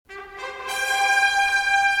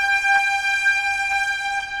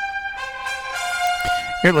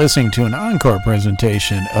You're listening to an encore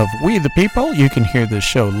presentation of We the People. You can hear this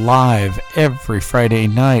show live every Friday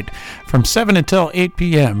night from 7 until 8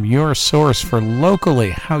 p.m. Your source for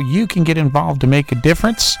locally how you can get involved to make a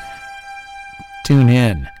difference. Tune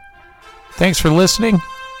in. Thanks for listening.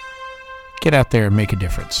 Get out there and make a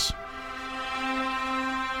difference.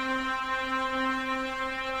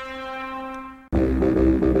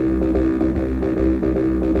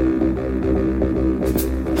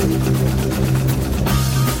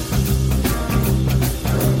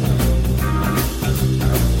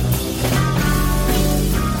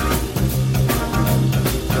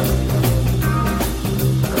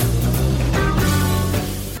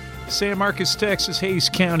 San Marcos, Texas, Hays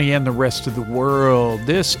County, and the rest of the world.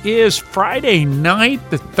 This is Friday night,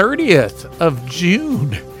 the 30th of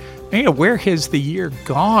June. Man, where has the year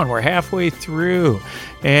gone? We're halfway through,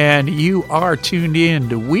 and you are tuned in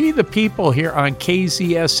to We the People here on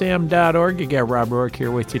KZSM.org. You got Rob Roark here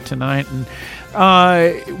with you tonight, and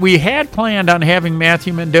we had planned on having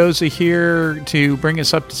Matthew Mendoza here to bring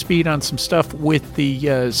us up to speed on some stuff with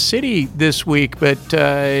the city this week, but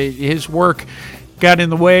his work got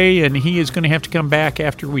in the way, and he is going to have to come back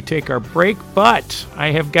after we take our break. But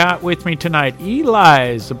I have got with me tonight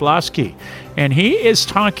Eli Zablosky, and he is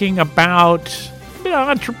talking about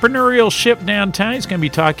entrepreneurship downtown. He's going to be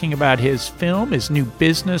talking about his film, his new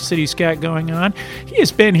business that he's got going on. He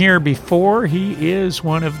has been here before. He is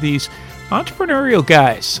one of these entrepreneurial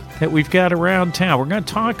guys that we've got around town. We're going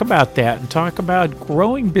to talk about that and talk about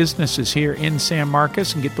growing businesses here in San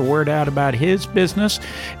Marcos and get the word out about his business.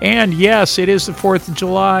 And yes, it is the 4th of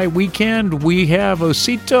July weekend. We have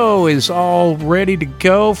Osito is all ready to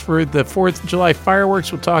go for the 4th of July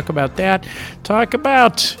fireworks. We'll talk about that. Talk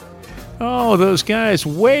about those guys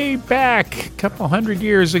way back a couple hundred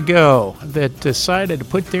years ago that decided to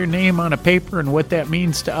put their name on a paper and what that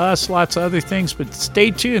means to us, lots of other things. But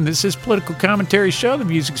stay tuned. This is Political Commentary Show. The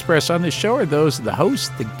views expressed on this show are those of the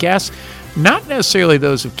host, the guests, not necessarily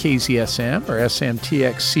those of KZSM or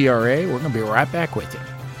SMTX-CRA. We're going to be right back with you.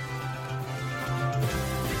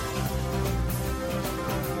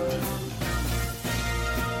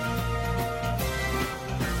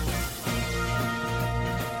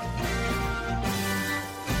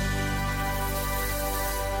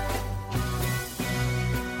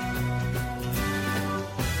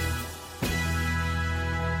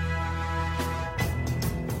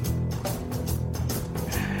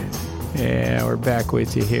 Yeah, we're back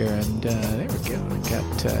with you here, and there we go. We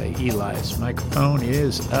got Eli's microphone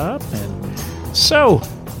is up, and so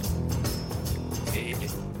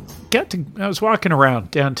I was walking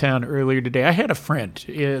around downtown earlier today. I had a friend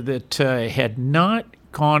that had not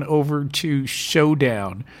gone over to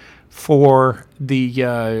Showdown for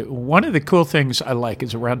the one of the cool things I like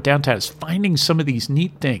is around downtown is finding some of these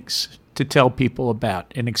neat things to tell people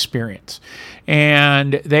about and experience.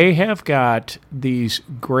 And they have got these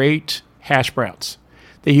great hash browns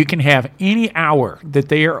that you can have any hour that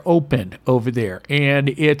they are open over there. And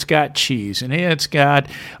it's got cheese, and it's got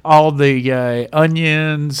all the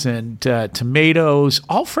onions and tomatoes,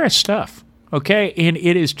 all fresh stuff, okay? And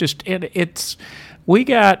it is just, he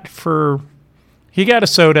got a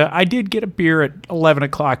soda. I did get a beer at 11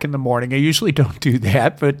 o'clock in the morning. I usually don't do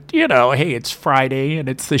that, but, hey, it's Friday and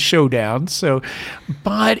it's the Showdown.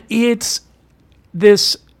 But it's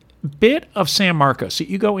this bit of San Marcos.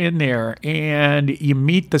 You go in there and you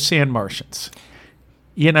meet the San Martians.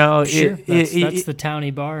 Sure, that's the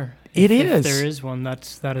townie bar. If there is one,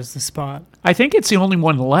 that is the spot. I think it's the only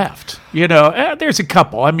one left. There's a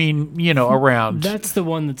couple. Around. That's the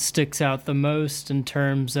one that sticks out the most in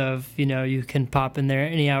terms of, you can pop in there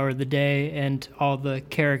any hour of the day, and all the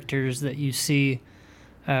characters that you see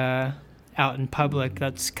out in public,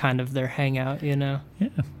 that's kind of their hangout, Yeah.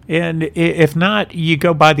 And if not, you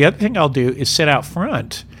go by. The other thing I'll do is sit out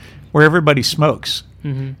front where everybody smokes.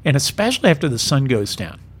 Mm-hmm. And especially after the sun goes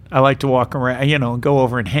down. I like to walk around, and go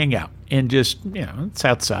over and hang out and just, it's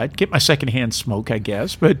outside, get my secondhand smoke, I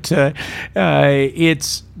guess. But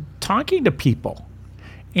it's talking to people.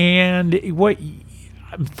 And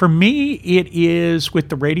for me, it is with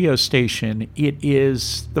the radio station, it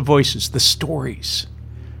is the voices, the stories.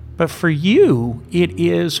 But for you, it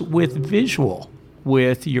is with visual,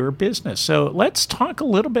 with your business. So let's talk a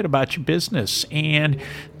little bit about your business and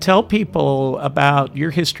tell people about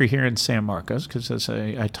your history here in San Marcos, because as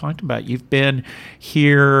I talked about, you've been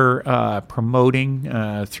here promoting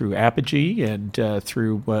through Apogee and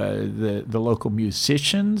through the local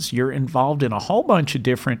musicians. You're involved in a whole bunch of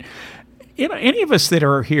different any of us that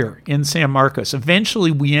are here in San Marcos,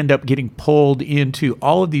 eventually we end up getting pulled into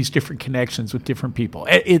all of these different connections with different people.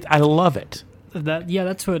 I love it.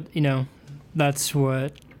 That's what, that's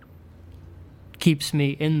what keeps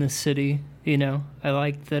me in the city. I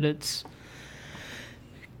like that it's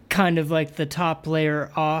kind of like the top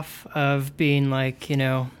layer off of being like,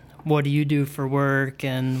 what do you do for work,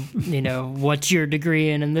 and what's your degree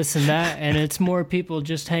in, and this and that, and it's more people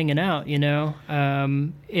just hanging out, in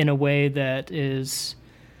a way that is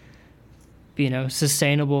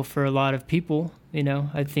sustainable for a lot of people.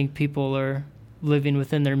 I think people are living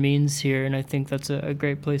within their means here, and I think that's a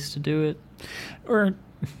great place to do it. Or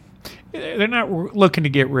they're not looking to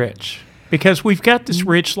get rich, because we've got this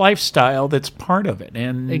rich lifestyle that's part of it.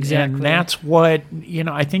 And, exactly. And that's what,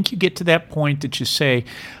 I think you get to that point that you say,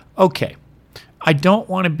 okay, I don't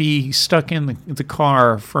want to be stuck in the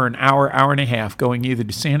car for an hour and a half going either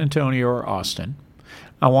to San Antonio or Austin.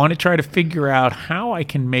 I want to try to figure out how I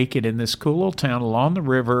can make it in this cool little town along the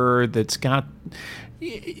river that's got,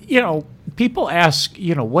 people ask,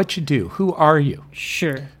 what you do, who are you?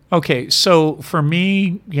 Sure. Okay, so for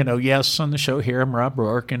me, yes, on the show here, I'm Rob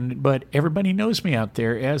Roark, but everybody knows me out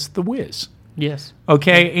there as The Wiz. Yes.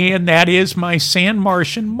 Okay, and that is my San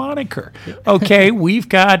Martian moniker. Okay, we've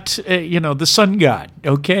got, the sun god.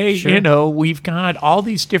 Okay, sure. We've got all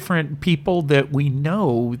these different people that we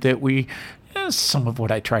know that we, some of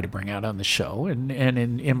what I try to bring out on the show and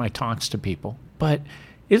in my talks to people. But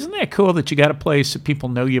isn't that cool that you got a place that people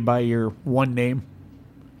know you by your one name?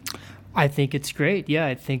 I think it's great. Yeah,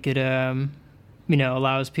 I think it,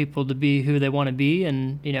 allows people to be who they want to be,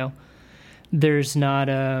 and there's not,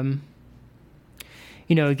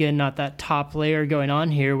 again, not that top layer going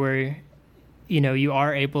on here where, you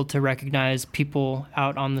are able to recognize people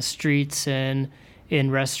out on the streets and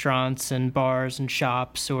in restaurants and bars and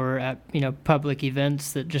shops or at public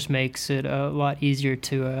events. That just makes it a lot easier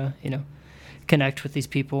to connect with these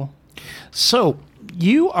people. So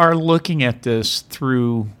you are looking at this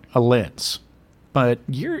through a lens, but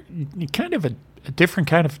you're kind of a different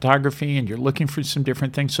kind of photography, and you're looking for some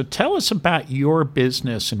different things. So tell us about your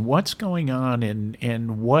business and what's going on, and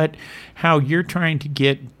how you're trying to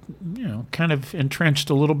get, kind of entrenched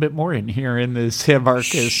a little bit more in here in the San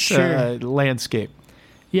Marcos landscape.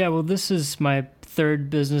 Yeah, well, this is my third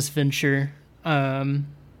business venture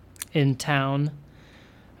in town.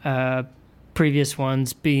 Previous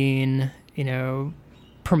ones being,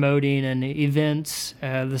 promoting and events.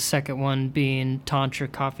 The second one being Tantra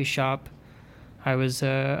Coffee Shop. I was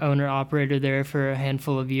owner-operator there for a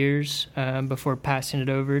handful of years before passing it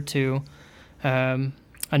over to a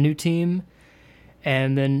new team.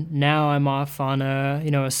 And then now I'm off on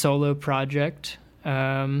a solo project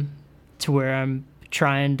to where I'm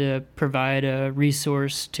trying to provide a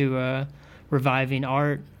resource to reviving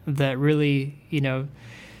art that really,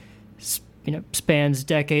 spans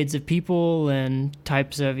decades of people and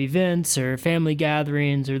types of events or family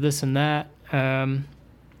gatherings or this and that.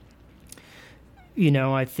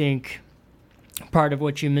 I think part of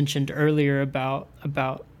what you mentioned earlier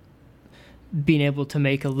about being able to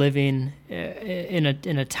make a living in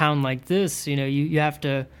a town like this, you have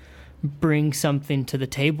to bring something to the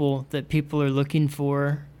table that people are looking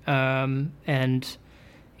for. And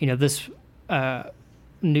this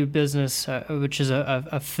new business, which is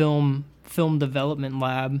a film development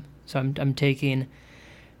lab. So I'm taking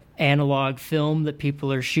analog film that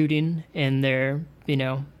people are shooting in their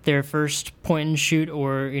first point and shoot,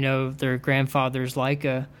 or their grandfather's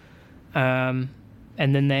Leica, and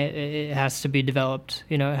then it has to be developed.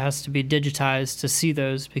 It has to be digitized to see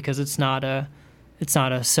those, because it's not a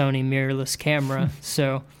Sony mirrorless camera.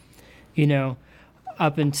 So,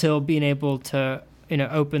 up until being able to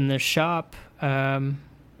open this shop,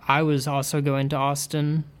 I was also going to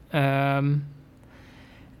Austin, and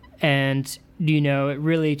it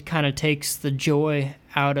really kind of takes the joy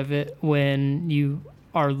out of it when you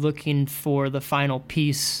are looking for the final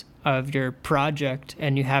piece of your project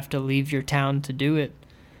and you have to leave your town to do it.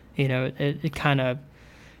 It kind of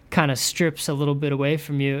strips a little bit away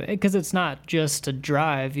from you, because it's not just a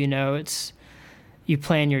drive. It's, you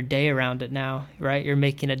plan your day around it now, right? You're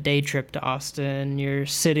making a day trip to Austin. You're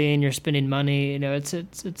sitting. You're spending money.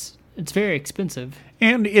 It's very expensive.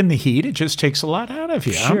 And in the heat, it just takes a lot out of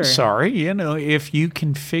you. Sure. I'm sorry. If you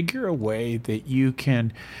can figure a way that you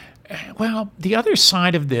can... Well, the other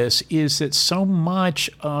side of this is that so much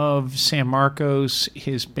of San Marcos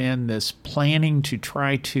has been this planning to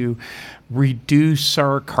try to reduce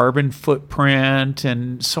our carbon footprint.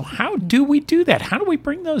 And so how do we do that? How do we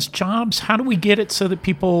bring those jobs? How do we get it so that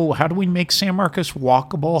how do we make San Marcos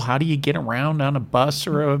walkable? How do you get around on a bus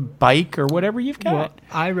or a bike or whatever you've got? Well,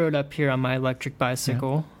 I rode up here on my electric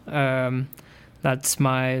bicycle. Yeah. That's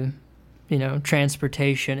my,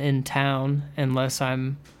 transportation in town, unless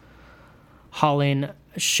I'm hauling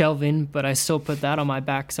shelving, but I still put that on my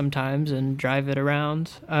back sometimes and drive it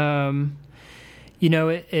around.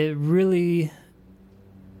 It really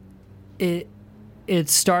it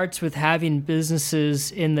starts with having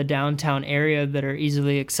businesses in the downtown area that are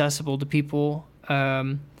easily accessible to people,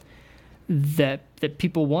 that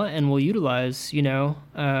people want and will utilize.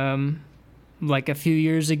 Like a few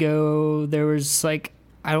years ago, there was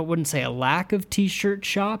I wouldn't say a lack of t-shirt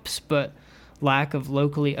shops, but lack of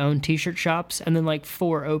locally owned t-shirt shops, and then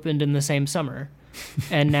 4 opened in the same summer.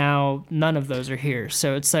 And now none of those are here.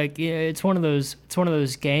 So it's it's one of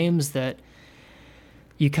those games that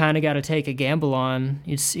you kind of got to take a gamble on.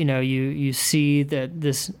 You see that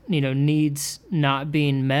this needs not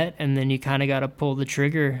being met, and then you kind of got to pull the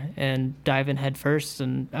trigger and dive in head first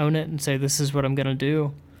and own it and say, this is what I'm going to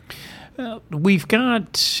do. We've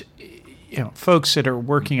got folks that are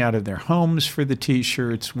working out of their homes for the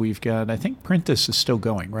T-shirts. We've got, I think Print This is still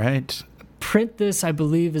going, right? Print This, I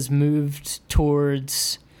believe, has moved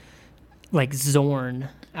towards Zorn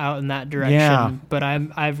out in that direction. Yeah. But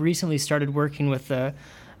I've recently started working with a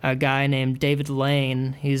guy named David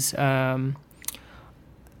Lane. He's near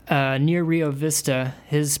Rio Vista.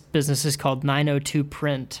 His business is called 902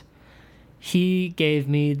 Print. He gave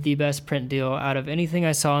me the best print deal out of anything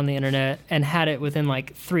I saw on the internet and had it within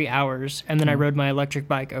 3 hours. And then I rode my electric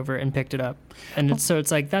bike over and picked it up. And it's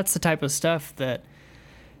that's the type of stuff that,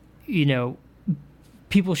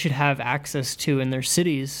 people should have access to in their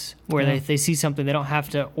cities, where they see something, they don't have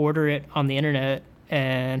to order it on the internet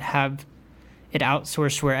and have it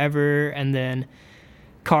outsourced wherever, and then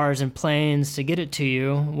cars and planes to get it to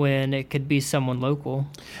you, when it could be someone local.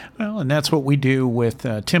 Well, and that's what we do with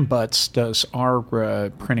Tim Butts does our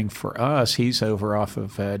printing for us. He's over off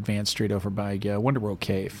of Advanced Street over by Wonder World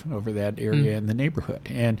Cave, over that area in the neighborhood.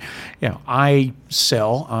 And I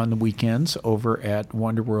sell on the weekends over at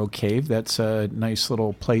Wonder World Cave. That's a nice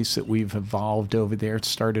little place that we've evolved over there. It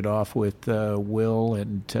started off with Will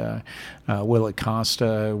and Will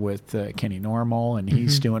Acosta with Kenny Normal, and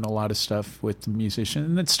he's doing a lot of stuff with the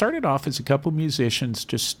musicians. And it started off as a couple musicians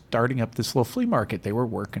just starting up this little flea market. They were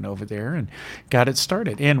working over there and got it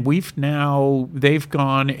started. And they've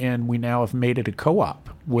gone, and we now have made it a co-op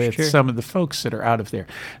with some of the folks that are out of there.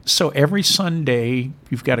 So every Sunday,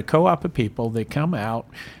 you've got a co-op of people. They come out.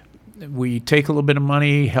 We take a little bit of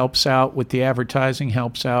money, helps out with the advertising,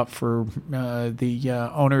 helps out for the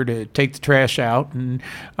owner to take the trash out, and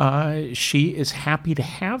she is happy to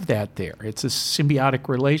have that there. It's a symbiotic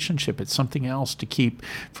relationship. It's something else to keep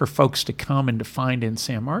for folks to come and to find in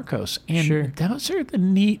San Marcos. And those are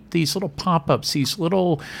these little pop-ups, these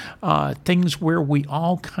little things where we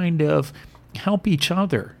all kind of help each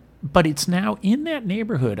other. But it's now in that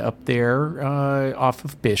neighborhood up there off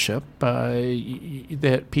of Bishop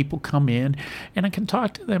that people come in, and I can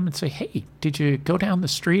talk to them and say, hey, did you go down the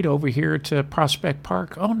street over here to Prospect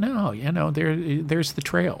Park? Oh, no, there's the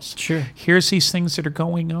trails. Sure. Here's these things that are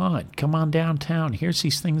going on. Come on downtown. Here's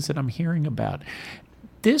these things that I'm hearing about.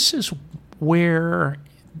 This is where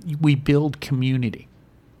we build community.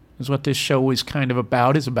 Is what this show is kind of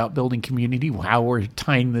about, is about building community, how we're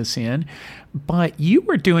tying this in. But you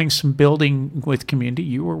were doing some building with community.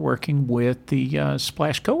 You were working with the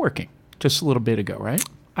Splash Co-working just a little bit ago, right?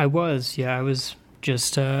 I was, yeah. I was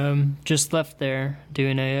just left there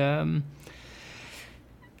doing a,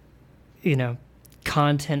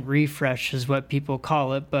 content refresh is what people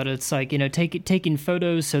call it, but it's taking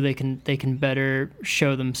photos so they can better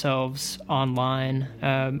show themselves online.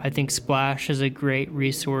 I think Splash is a great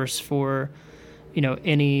resource for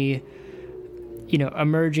any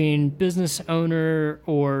emerging business owner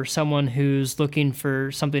or someone who's looking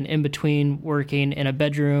for something in between working in a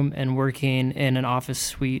bedroom and working in an office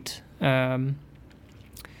suite. They've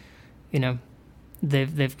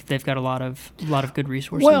got a lot of good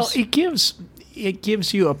resources. Well, it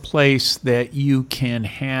gives you a place that you can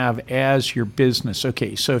have as your business.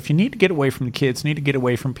 Okay, so if you need to get away from the kids, need to get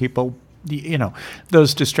away from people,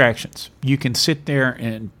 those distractions, you can sit there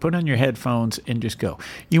and put on your headphones and just go.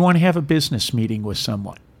 You want to have a business meeting with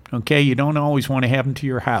someone. Okay, you don't always want to have them to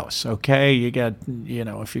your house. Okay, you got,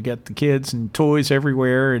 if you got the kids and toys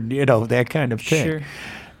everywhere and, that kind of thing. Sure.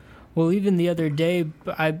 Well, even the other day,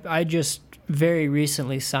 I just very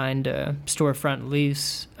recently signed a storefront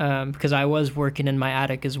lease because I was working in my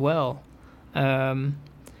attic as well. And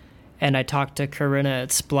I talked to Corinna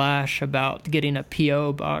at Splash about getting a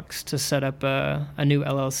P.O. box to set up a new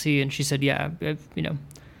LLC. And she said,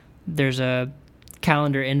 there's a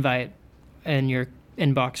calendar invite in your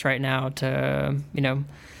inbox right now to,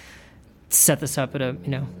 set this up at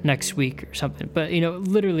next week or something. But,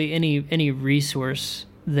 literally any resource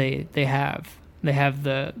they have. they have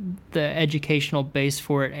the educational base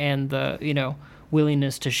for it and the,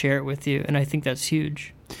 willingness to share it with you. And I think that's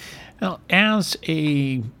huge. Now,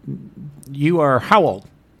 you are how old?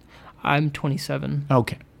 I'm 27.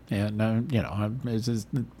 Okay. And,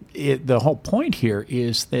 the whole point here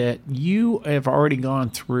is that you have already gone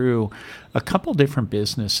through a couple different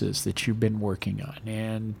businesses that you've been working on.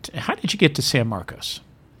 And how did you get to San Marcos?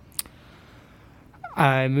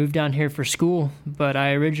 I moved down here for school, but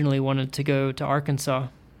I originally wanted to go to Arkansas.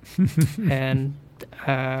 And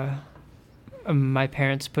my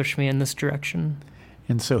parents pushed me in this direction.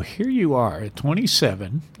 And so here you are at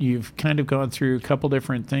 27. You've kind of gone through a couple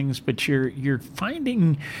different things, but you're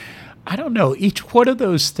finding, I don't know, each one of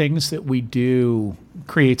those things that we do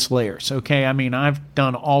creates layers, okay? I mean, I've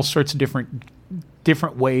done all sorts of different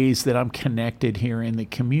ways that I'm connected here in the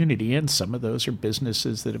community, and some of those are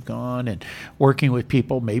businesses that have gone and working with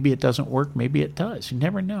people. Maybe it doesn't work, maybe it does. You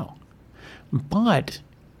never know. But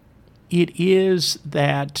it is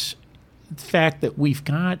that fact that we've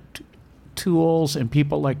got tools and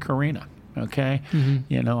people like Karina, okay?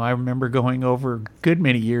 Mm-hmm. I remember going over a good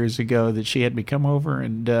many years ago that she had me come over,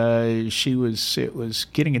 and it was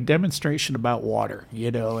getting a demonstration about water,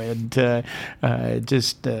 and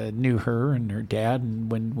just knew her and her dad, and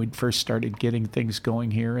when we'd first started getting things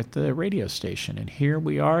going here at the radio station. And here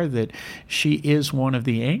we are, that she is one of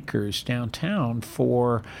the anchors downtown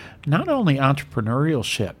for not only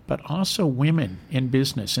entrepreneurship, but also women in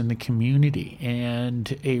business in the community,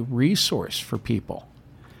 and a resource for people.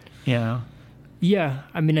 Yeah. Yeah.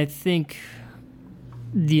 I mean, I think,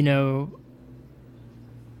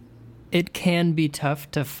 it can be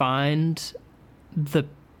tough to find the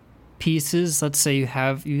pieces. Let's say you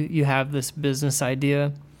have this business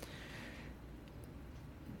idea.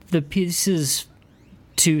 The pieces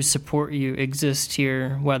to support you exist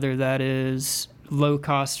here, whether that is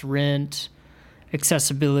low-cost rent,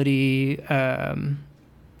 accessibility,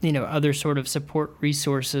 other sort of support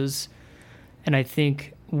resources. And I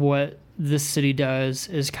think what this city does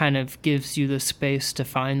is kind of gives you the space to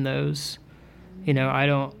find those. I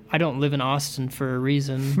don't live in Austin for a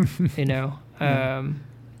reason. I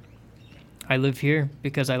live here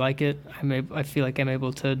because I like it. I feel like I'm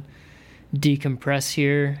able to decompress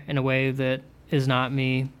here in a way that is not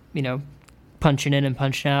me, punching in and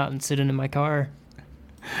punching out and sitting in my car.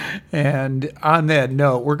 And on that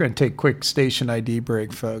note, we're going to take a quick station ID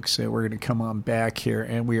break, folks. And we're going to come on back here,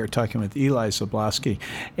 and we are talking with Eli Zablosky.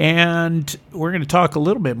 And we're going to talk a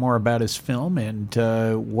little bit more about his film and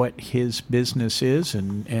what his business is,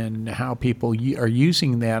 and how people are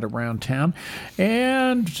using that around town.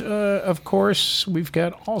 And, of course, we've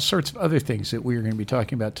got all sorts of other things that we're going to be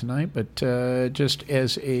talking about tonight. But just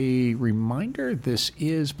as a reminder, this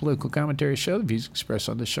is Political Commentary Show. The views expressed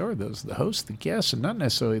on the show are those of the host, the guests, and not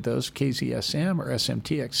necessarily those KZSM or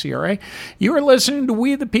SMTXCRA. You are listening to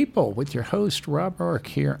We the People with your host, Rob Roark,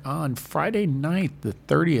 here on Friday night, the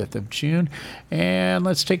 30th of June. And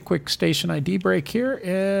let's take a quick station ID break here.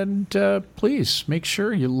 And please make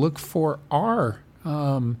sure you look for our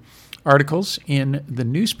articles in the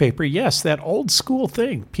newspaper. Yes, that old school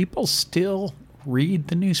thing. People still read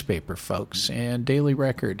the newspaper, folks. And Daily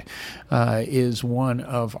Record is one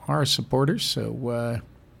of our supporters. So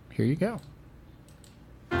here you go.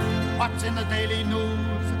 What's in the daily news?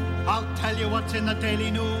 I'll tell you what's in the daily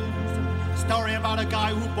news. Story about a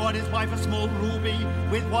guy who bought his wife a small ruby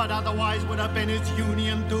with what otherwise would have been his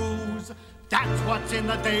union dues. That's what's in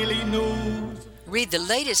the daily news. Read the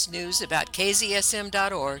latest news about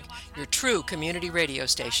KZSM.org, your true community radio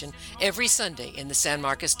station, every Sunday in the San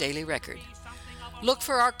Marcos Daily Record. Look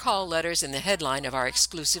for our call letters in the headline of our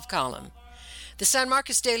exclusive column. The San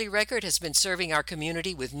Marcos Daily Record has been serving our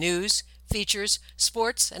community with news, features,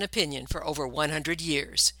 sports, and opinion for over 100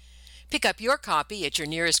 years. Pick up your copy at your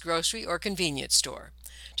nearest grocery or convenience store.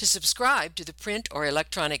 To subscribe to the print or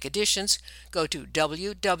electronic editions, go to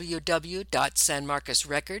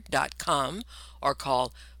www.sanmarcosrecord.com or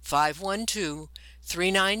call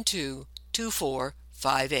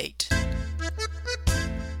 512-392-2458.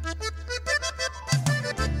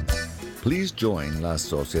 Please join La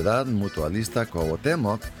Sociedad Mutualista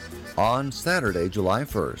Cuauhtémoc on Saturday, July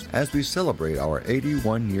 1st, as we celebrate our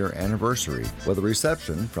 81-year anniversary with a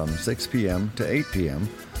reception from 6 p.m. to 8 p.m.,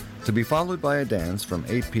 to be followed by a dance from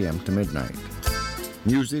 8 p.m. to midnight.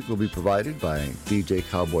 Music will be provided by DJ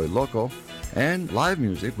Cowboy Loco, and live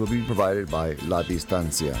music will be provided by La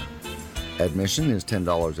Distancia. Admission is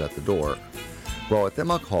 $10 at the door.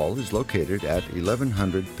 Cuauhtémoc Hall is located at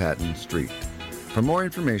 1100 Patton Street. For more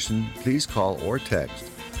information, please call or text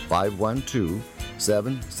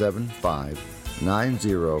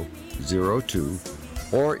 512-775-9002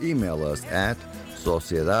 or email us at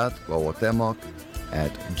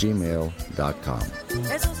sociedadcuauhtemoc@gmail.com.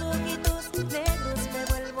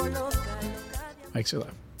 Thanks a lot.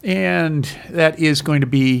 And that is going to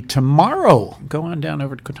be tomorrow. Go on down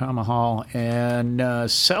over to Kotama Hall and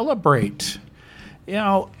celebrate,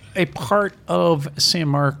 a part of San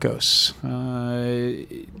Marcos.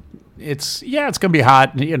 It's going to be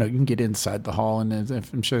hot. You can get inside the hall, and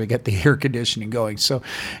I'm sure they got the air conditioning going. So,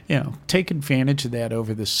 take advantage of that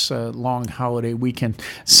over this long holiday weekend.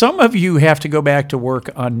 Some of you have to go back to work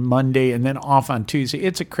on Monday and then off on Tuesday.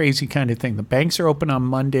 It's a crazy kind of thing. The banks are open on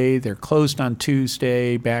Monday. They're closed on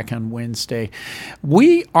Tuesday, back on Wednesday.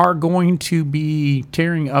 We are going to be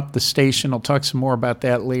tearing up the station. I'll talk some more about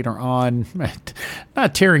that later on.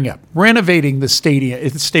 Not tearing up. Renovating the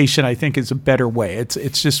station, I think, is a better way.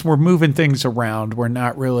 It's just we're moving things around. We're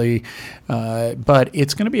not really, but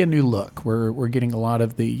it's going to be a new look. We're getting a lot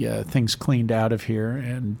of the things cleaned out of here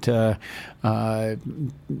and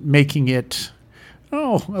making it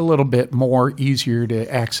a little bit more easier to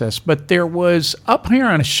access. But there was up here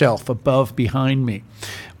on a shelf behind me,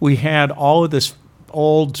 we had all of this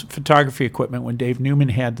old photography equipment when Dave Newman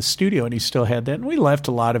had the studio, and he still had that. And we left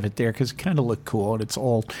a lot of it there because it kind of looked cool and it's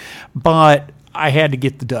old. But I had to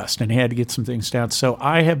get the dust and I had to get some things down. So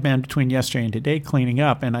I have been between yesterday and today cleaning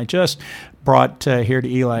up, and I just brought here to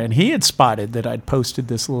Eli, and he had spotted that I'd posted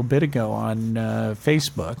this a little bit ago on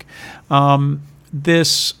Facebook.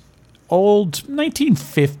 This old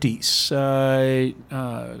 1950s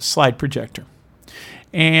slide projector.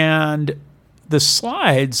 And the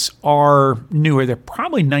slides are newer. They're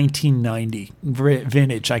probably 1990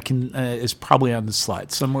 vintage. Is probably on the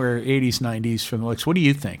slide, somewhere 80s, 90s from the looks. What do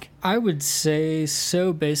you think? I would say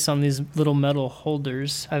so, based on these little metal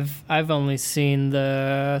holders. I've only seen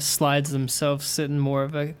the slides themselves sit in more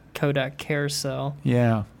of a Kodak carousel.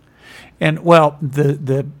 Yeah. And, well,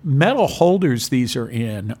 the metal holders these are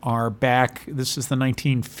in are back, this is the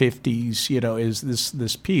 1950s, is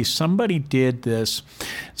this piece. Somebody did this,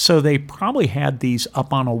 so they probably had these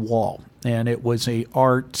up on a wall, and it was a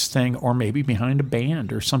art thing, or maybe behind a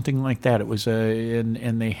band or something like that. It was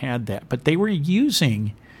and they had that. But they were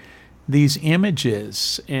using these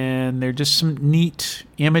images, and they're just some neat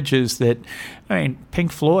images that,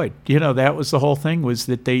 Pink Floyd, that was the whole thing, was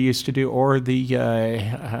that they used to do, or the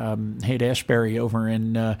Haight-Ashbury over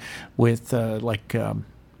in with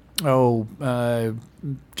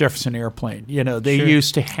Jefferson Airplane. They Sure.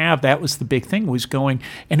 used to have, that was the big thing, was going,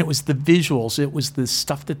 and it was the visuals, it was the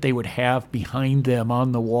stuff that they would have behind them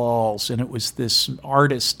on the walls, and it was this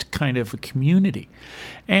artist kind of a community.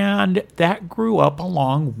 And that grew up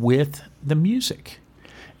along with the music.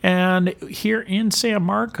 And here in San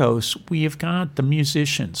Marcos, we've got the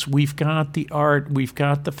musicians, we've got the art, we've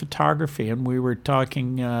got the photography, and we were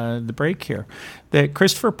talking the break here that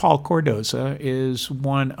Christopher Paul Cordoza is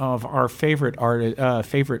one of our favorite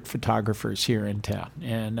photographers here in town.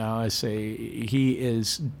 And I say he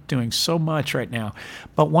is doing so much right now.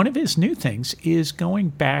 But one of his new things is going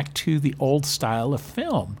back to the old style of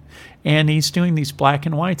film. And he's doing these black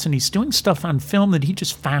and whites, and he's doing stuff on film that he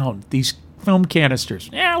just found, these film canisters.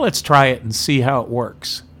 Let's try it and see how it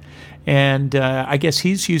works. And I guess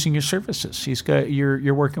he's using your services.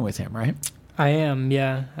 You're working with him, right? I am,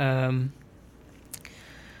 yeah.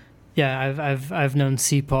 I've known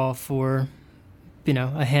C. Paul for,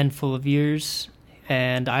 a handful of years,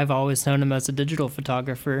 and I've always known him as a digital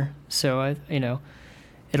photographer. So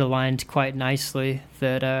it aligned quite nicely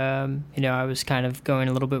that I was kind of going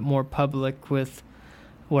a little bit more public with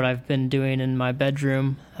what I've been doing in my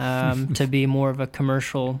bedroom to be more of a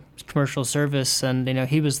commercial service. And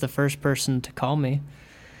he was the first person to call me,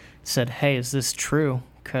 said, "Hey, is this true?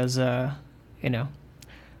 Because I'm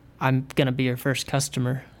gonna be your first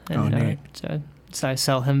customer." And neat. so I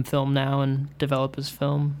sell him film now and develop his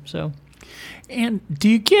film. So, and do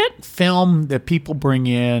you get film that people bring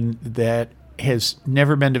in that has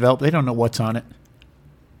never been developed? They don't know what's on it.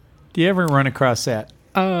 Do you ever run across that?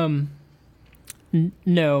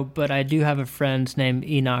 No, but I do have a friend named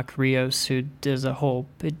Enoch Rios who did a whole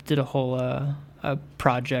a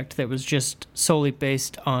project that was just solely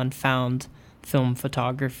based on found film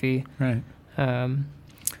photography. Right.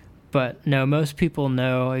 But no, most people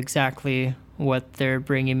know exactly what they're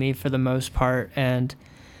bringing me for the most part, and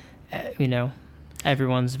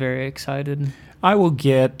everyone's very excited. I will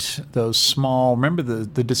get those small, remember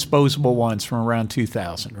the disposable ones from around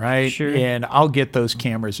 2000, right? Sure. And I'll get those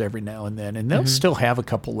cameras every now and then, and they'll still have a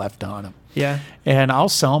couple left on them. Yeah. And I'll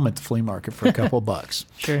sell them at the flea market for a couple bucks.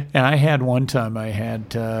 Sure. And I had one time,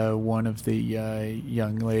 one of the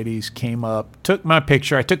young ladies came up, took my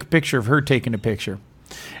picture. I took a picture of her taking a picture.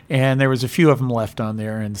 And there was a few of them left on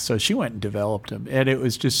there, and so she went and developed them. And it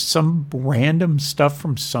was just some random stuff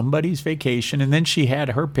from somebody's vacation, and then she had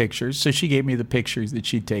her pictures, so she gave me the pictures that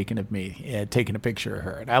she'd taken of me, taken a picture of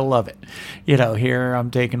her, and I love it. Here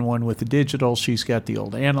I'm taking one with the digital, she's got the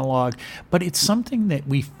old analog, but it's something that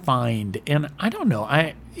we find, and I don't know,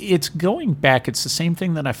 it's going back, it's the same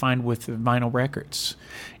thing that I find with the vinyl records,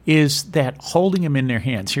 is that holding them in their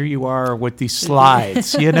hands. Here you are with these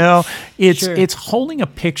slides, It's Sure. it's holding a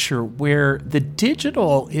picture where the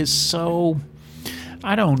digital is so,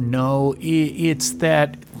 I don't know, it's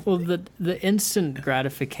that. Well, the instant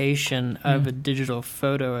gratification of a digital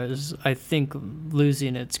photo is, I think,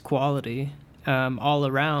 losing its quality all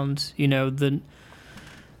around.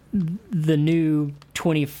 The new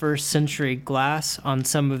 21st century glass on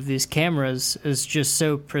some of these cameras is just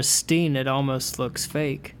so pristine it almost looks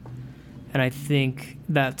fake. And I think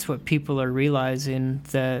that's what people are realizing,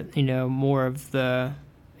 that, more of the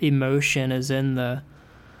emotion is in the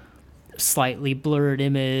slightly blurred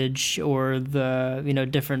image or the,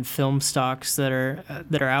 different film stocks that are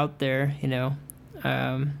out there,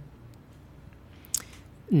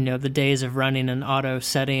 the days of running an auto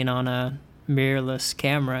setting on a mirrorless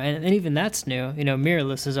camera, and even that's new.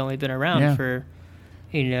 Mirrorless has only been around for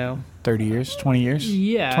 30 years, 20 years,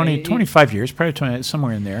 yeah, 25 years, probably 20,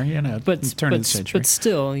 somewhere in there, but turn of the century. But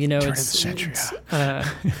still, turn of the century.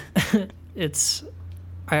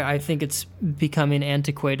 I think it's becoming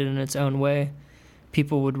antiquated in its own way.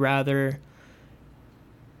 People would rather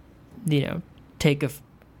take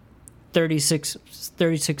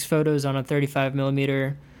 36 photos on a 35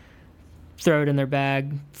 millimeter, throw it in their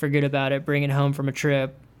bag, forget about it, bring it home from a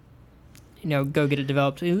trip, go get it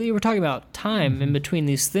developed. We're talking about time in between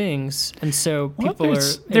these things, and so people are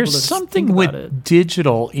able there's to something think with about it.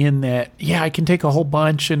 digital in that, I can take a whole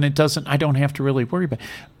bunch and I don't have to really worry about it.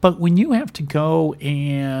 But when you have to go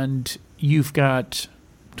and you've got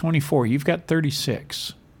 24, you've got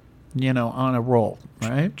 36, on a roll,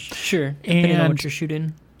 right? Sure, depending on what And you're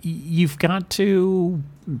shooting. you've got to,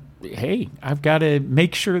 I've got to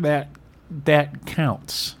make sure that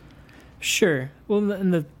counts. Sure. Well,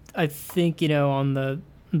 and I think, on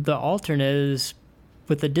the alternate is,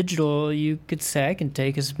 with the digital, you could say I can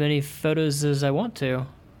take as many photos as I want to.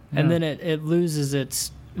 And then it loses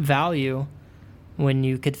its value when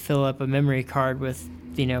you could fill up a memory card with,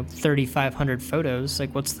 3,500 photos.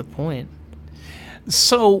 Like, what's the point?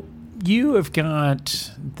 So you have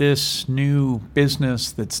got this new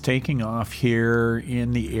business that's taking off here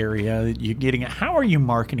in the area that you're getting. How are you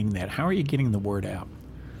marketing that? How are you getting the word out?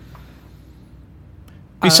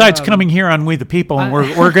 Besides coming here on We the People, and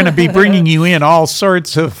we're going to be bringing you in all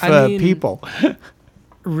sorts of people.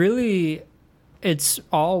 Really, it's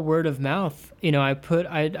all word of mouth.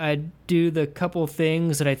 I do the couple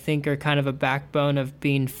things that I think are kind of a backbone of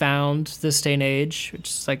being found this day and age, which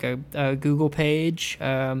is like a Google page,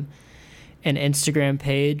 an Instagram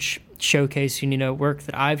page showcasing, work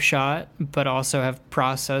that I've shot, but also have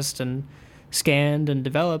processed and scanned and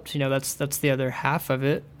developed. That's the other half of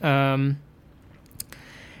it.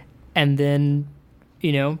 And then,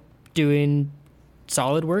 doing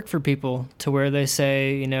solid work for people to where they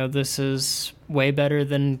say, this is way better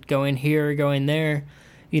than going here or going there.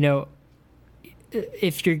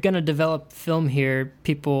 If you're going to develop film here,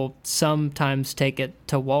 people sometimes take it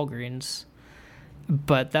to Walgreens.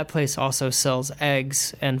 But that place also sells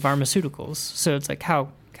eggs and pharmaceuticals. So it's like,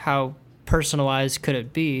 how personalized could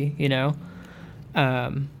it be,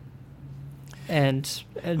 And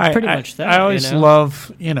pretty much that. I always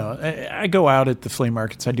love, I go out at the flea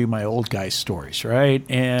markets. I do my old guy stories, right?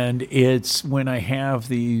 And it's when I have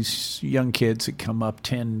these young kids that come up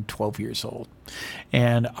 10, 12 years old,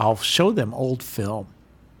 and I'll show them old film.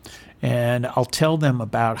 And I'll tell them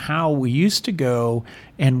about how we used to go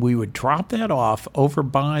and we would drop that off over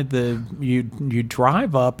by you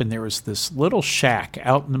drive up and there was this little shack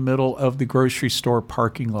out in the middle of the grocery store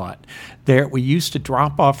parking lot. There we used to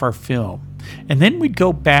drop off our film. And then we'd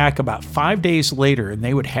go back about 5 days later and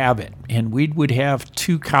they would have it. And we would have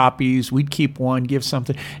 2 copies. We'd keep one, give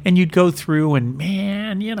something. And you'd go through and,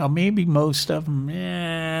 man, maybe most of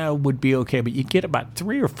them would be okay. But you'd get about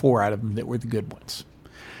 3 or 4 out of them that were the good ones.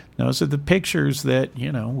 Those are the pictures that,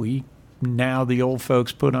 we now the old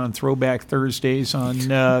folks put on Throwback Thursdays on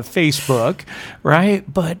Facebook,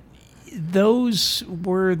 right? But those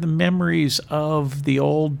were the memories of the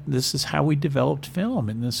old, this is how we developed film,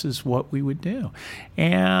 and this is what we would do.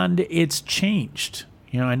 And it's changed.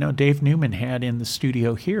 I know Dave Newman had in the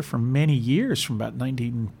studio here for many years, from about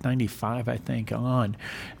 1995, I think, on,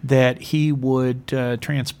 that he would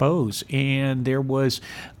transpose. And there was...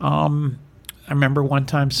 I remember one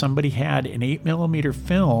time somebody had an 8mm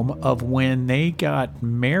film of when they got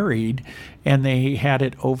married, and they had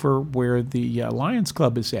it over where the Lions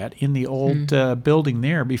Club is at, in the old building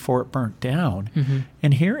there before it burnt down.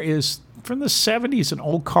 And here is, from the 70s, an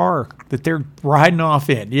old car that they're riding off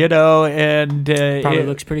in, and Probably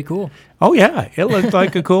looks pretty cool. Oh, yeah, it looked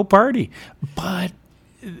like a cool party. But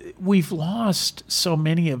we've lost so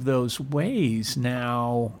many of those ways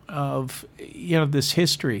now of, this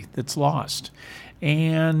history that's lost.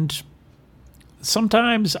 And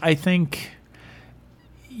sometimes I think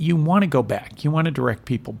you want to go back. You want to direct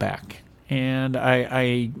people back. And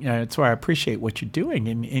that's why I appreciate what you're doing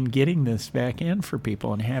in getting this back in for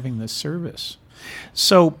people and having this service.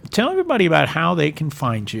 So tell everybody about how they can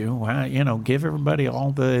find you. Give everybody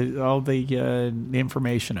all the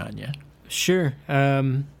information on you. Sure.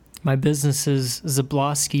 My business is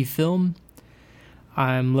Zablosky Film.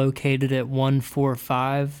 I'm located at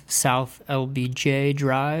 145 South LBJ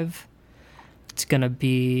Drive. It's going to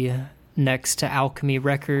be next to Alchemy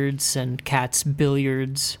Records and Cat's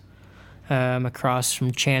Billiards, across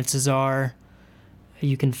from Chances Are.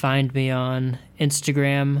 You can find me on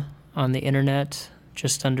Instagram, on the internet,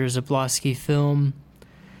 just under Zablosky Film,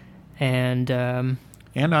 and on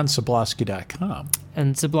Zablosky.com.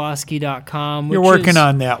 And Zablosky.com. You're working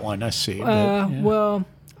on that one, I see. Well,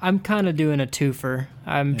 I'm kind of doing a twofer.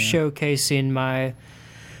 I'm showcasing my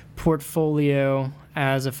portfolio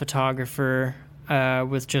as a photographer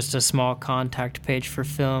with just a small contact page for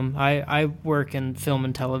film. I work in film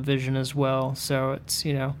and television as well, so it's,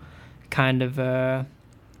 kind of a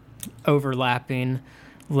overlapping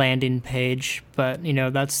landing page. But,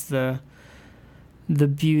 that's the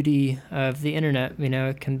beauty of the internet.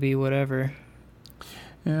 It can be whatever.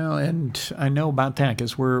 And I know about that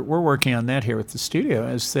because we're working on that here at the studio,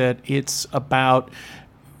 is that it's about,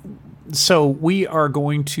 so we are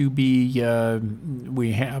going to be,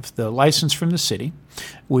 we have the license from the city.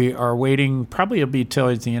 We are waiting, probably it'll be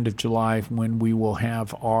till the end of July when we will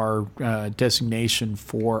have our designation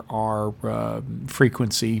for our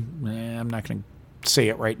frequency. I'm not going to say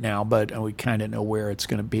it right now, but we kind of know where it's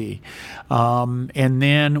going to be. And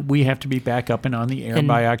then we have to be back up and on the air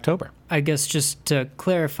by October. I guess just to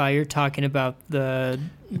clarify, you're talking about the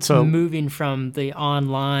moving from the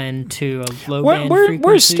online to a low band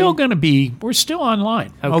frequency? We're still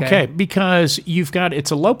online. Okay. Because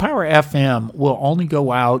it's a low power FM will only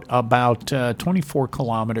go out about 24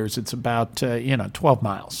 kilometers. It's about, 12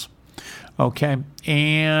 miles. Okay.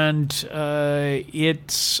 And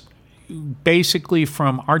it's basically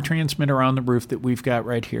from our transmitter on the roof that we've got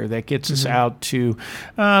right here. That gets us out to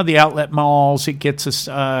the outlet malls. It gets us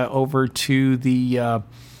over to the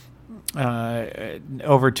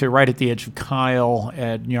right at the edge of Kyle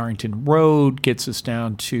at Yarrington Road, gets us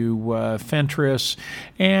down to Fentress,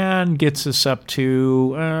 and gets us up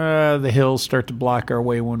to the hills, start to block our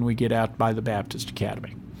way when we get out by the Baptist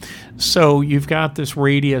Academy. So you've got this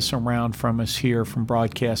radius around from us here from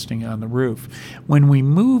broadcasting on the roof. When we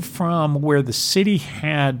move from where the city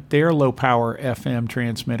had their low-power FM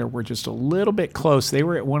transmitter, we're just a little bit close. They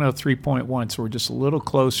were at 103.1, so we're just a little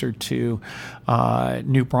closer to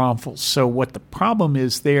New Braunfels. So what the problem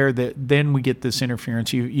is there, that then we get this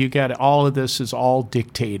interference. You got all of this is all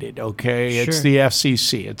dictated, okay? Sure. It's the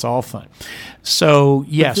FCC. It's all fun. So,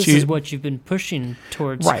 yes. But this is what you've been pushing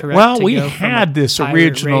towards, right. correct? Well, we had this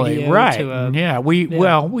originally, right? We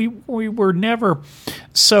were never.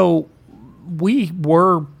 So we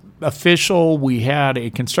were official. We had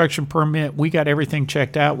a construction permit. We got everything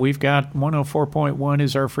checked out. We've got 104.1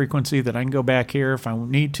 is our frequency that I can go back here if I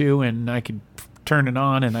need to, and I could turn it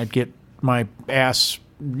on, and I'd get my ass.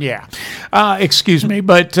 Yeah. Excuse me,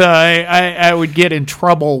 but I would get in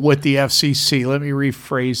trouble with the FCC. Let me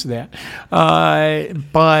rephrase that.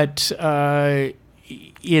 But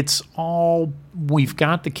it's all, we've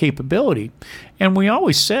got the capability. And we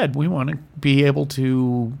always said we want to be able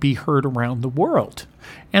to be heard around the world.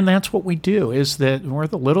 And that's what we do, is that we're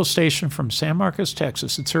the little station from San Marcos,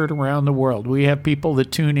 Texas. It's heard around the world. We have people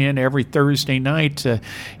that tune in every Thursday night to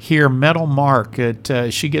hear Metal Mark.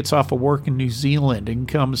 She gets off of work in New Zealand and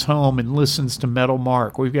comes home and listens to Metal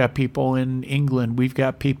Mark. We've got people in England. We've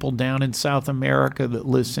got people down in South America that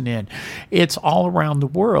listen in. It's all around the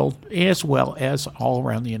world as well as all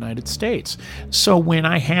around the United States. So when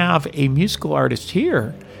I have a musical artist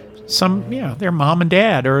here, their mom and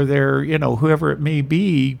dad or their, whoever it may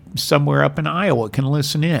be somewhere up in Iowa can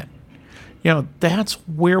listen in. That's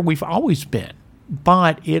where we've always been.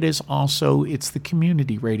 But it is also, it's the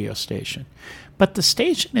community radio station. But the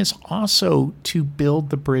station is also to build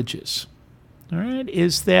the bridges. All right?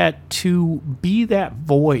 Is that to be that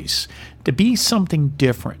voice, to be something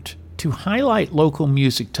different, to highlight local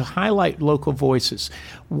music, to highlight local voices.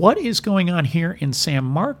 What is going on here in San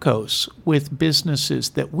Marcos with businesses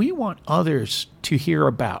that we want others to hear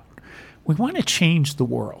about? We want to change the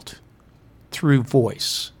world through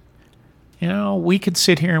voice. You know, we could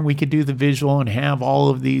sit here and we could do the visual and have all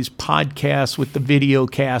of these podcasts with the video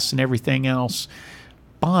casts and everything else.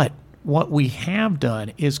 But what we have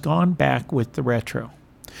done is gone back with the retro.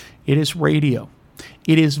 It is radio.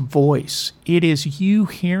 It is voice. It is you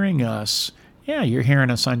hearing us. Yeah, you're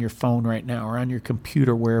hearing us on your phone right now or on your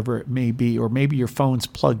computer, wherever it may be, or maybe your phone's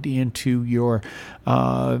plugged into your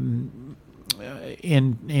on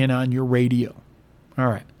your radio. All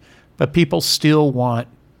right. But people still want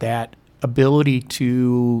that ability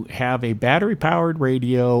to have a battery-powered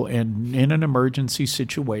radio and in an emergency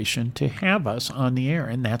situation to have us on the air,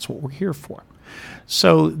 and that's what we're here for.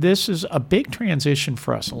 So this is a big transition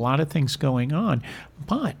for us, a lot of things going on,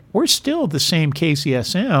 but we're still the same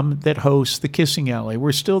KZSM that hosts the Kissing Alley.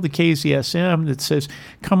 We're still the KZSM that says,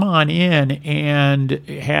 come on in and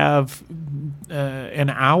have an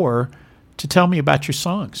hour to tell me about your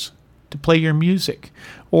songs, to play your music,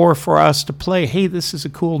 or for us to play, hey, this is a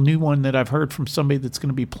cool new one that I've heard from somebody that's going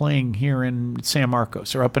to be playing here in San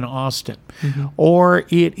Marcos or up in Austin. Mm-hmm. Or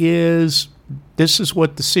it is, this is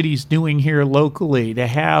what the city's doing here locally, to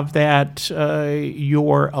have that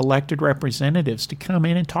your elected representatives to come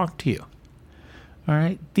in and talk to you. All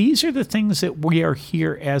right? These are the things that we are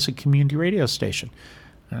here as a community radio station.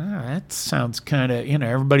 That sounds kind of,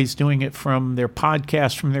 everybody's doing it from their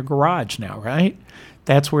podcast from their garage now, right?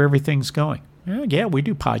 That's where everything's going. Yeah, we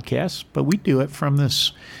do podcasts, but we do it from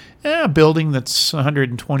this building that's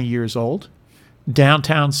 120 years old,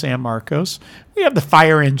 downtown San Marcos. We have the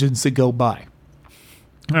fire engines that go by.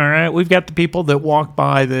 All right, we've got the people that walk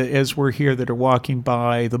by as we're here that are walking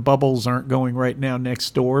by. The bubbles aren't going right now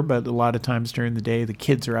next door, but a lot of times during the day, the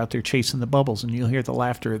kids are out there chasing the bubbles, and you'll hear the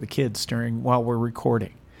laughter of the kids while we're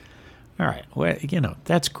recording. All right, well,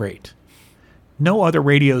 that's great. No other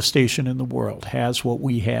radio station in the world has what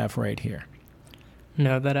we have right here.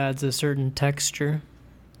 No, that adds a certain texture.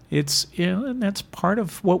 It's, and that's part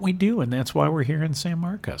of what we do, and that's why we're here in San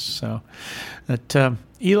Marcos. So,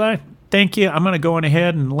 Eli, thank you. I'm going to go on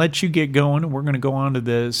ahead and let you get going, and we're going to go on to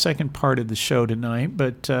the second part of the show tonight.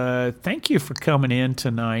 But thank you for coming in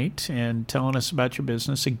tonight and telling us about your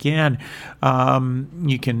business. Again,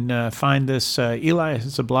 you can find this Eli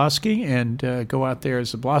Zablosky and go out there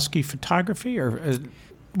as Zablosky Photography or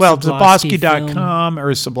Zablosky.com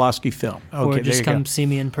or Zablosky Film. Okay, or just come see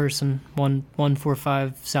me in person,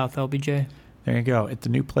 145 South LBJ. There you go. At the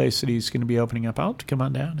new place that he's going to be opening up. I'll have to come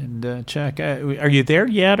on down and check. Are you there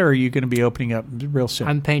yet, or are you going to be opening up real soon?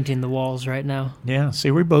 I'm painting the walls right now. Yeah,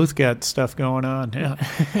 see, we both got stuff going on. Yeah.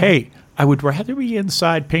 Hey, I would rather be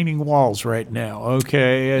inside painting walls right now,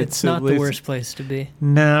 okay? It's not the worst place to be.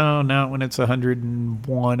 No, not when it's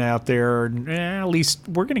 101 out there. At least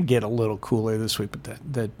we're going to get a little cooler this week, but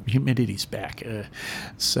the humidity's back.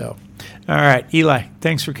 All right, Eli,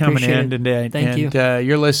 thanks for coming in today. Thank you.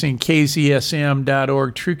 You're listening to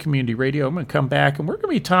KZSM.org, True Community Radio. I'm going to come back, and we're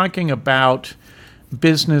going to be talking about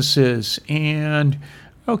businesses. And,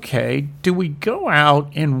 okay, do we go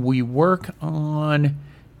out and we work on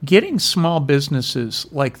getting small businesses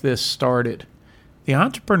like this started, the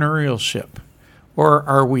entrepreneurship, or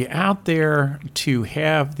are we out there to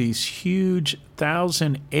have these huge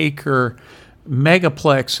 1,000-acre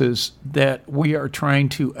megaplexes that we are trying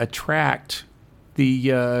to attract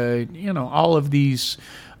the all of these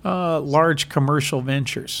large commercial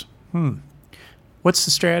ventures? What's the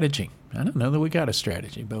strategy? I don't know that we got a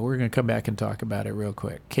strategy, but we're going to come back and talk about it real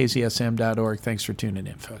quick. KZSM.org. Thanks for tuning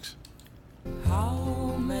in, folks.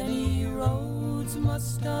 How many roads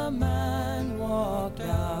must a man walk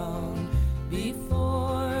down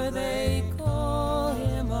before they call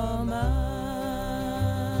him a man?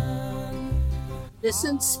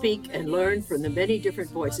 Listen, speak, and learn from the many different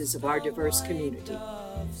voices of our diverse community.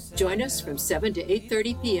 Join us from 7 to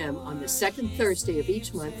 8:30 p.m. on the second Thursday of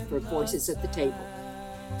each month for Voices at the Table.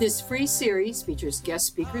 This free series features guest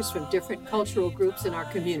speakers from different cultural groups in our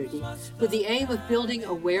community with the aim of building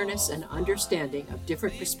awareness and understanding of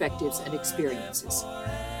different perspectives and experiences.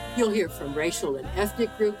 You'll hear from racial and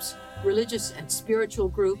ethnic groups, religious and spiritual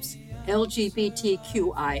groups,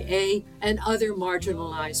 LGBTQIA, and other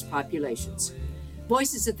marginalized populations.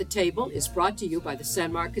 Voices at the Table is brought to you by the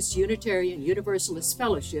San Marcos Unitarian Universalist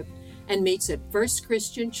Fellowship and meets at First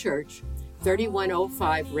Christian Church,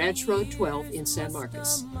 3105 Ranch Road 12 in San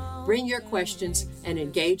Marcos. Bring your questions and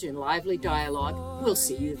engage in lively dialogue. We'll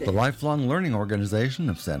see you there. The Lifelong Learning Organization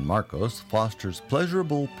of San Marcos fosters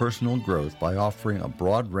pleasurable personal growth by offering a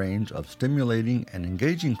broad range of stimulating and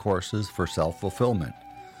engaging courses for self-fulfillment.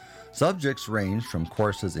 Subjects range from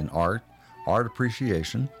courses in art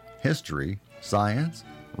appreciation, history, science,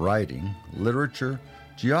 writing, literature,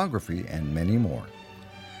 geography, and many more.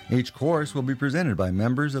 Each course will be presented by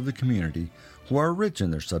members of the community who are rich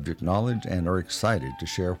in their subject knowledge and are excited to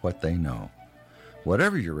share what they know.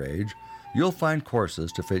 Whatever your age, you'll find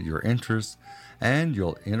courses to fit your interests, and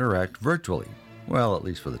you'll interact virtually, well, at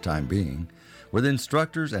least for the time being, with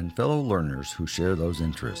instructors and fellow learners who share those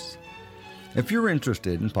interests. If you're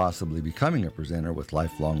interested in possibly becoming a presenter with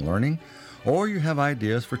Lifelong Learning, or you have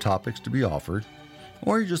ideas for topics to be offered,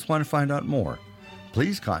 or you just want to find out more,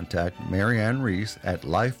 please contact Marianne Reese at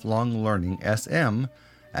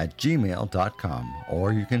lifelonglearningsm@gmail.com,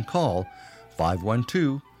 or you can call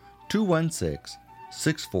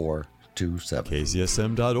 512-216-6427.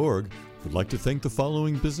 KZSM.org would like to thank the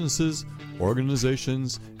following businesses,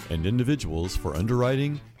 organizations, and individuals for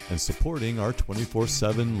underwriting and supporting our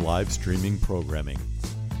 24/7 live streaming programming.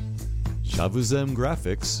 Shavuzem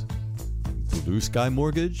Graphics, Blue Sky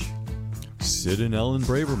Mortgage, Sid and Ellen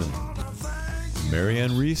Braverman,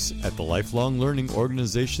 Marianne Reese at the Lifelong Learning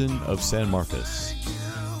Organization of San Marcos,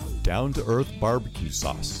 Down to Earth Barbecue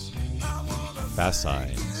Sauce, Fast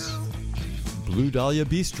Signs, Blue Dahlia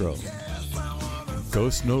Bistro,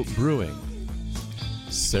 Ghost Note Brewing,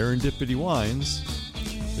 Serendipity Wines,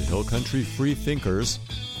 the Hill Country Free Thinkers,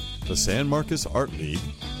 the San Marcos Art League,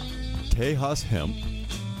 Tejas Hemp,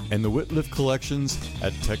 and the Whitliff Collections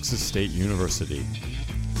at Texas State University.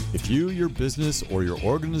 If you, your business, or your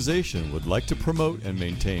organization would like to promote and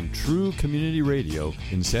maintain true community radio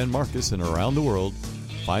in San Marcos and around the world,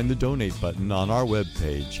 find the donate button on our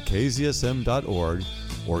webpage, kzsm.org,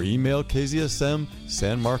 or email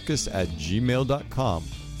kzsmsanmarcos@gmail.com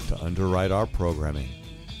to underwrite our programming.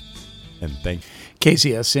 And thank you.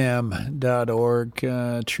 KZSM.org,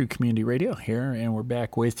 True Community Radio here, and we're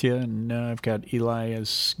back with you. And I've got Eli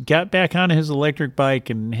has got back on his electric bike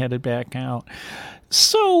and headed back out.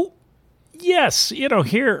 So, yes,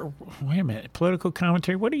 here, wait a minute, political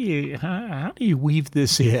commentary. How do you weave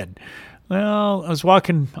this in? Well, I was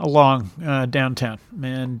walking along downtown,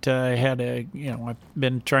 and I had I've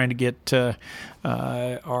been trying to get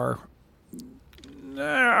our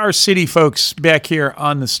city folks back here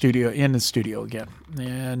in the studio again.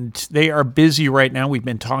 And they are busy right now. We've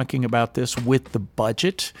been talking about this with the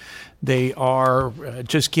budget. They are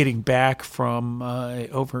just getting back from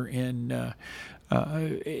over in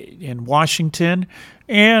Washington,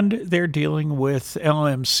 and they're dealing with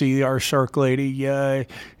LMC, our shark lady,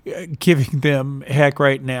 giving them heck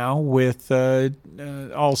right now with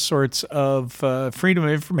all sorts of freedom of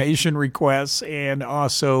information requests, and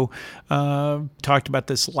also talked about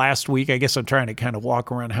this last week. I guess I'm trying to kind of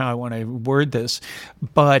walk around how I want to word this,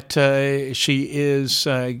 but she is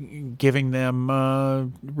giving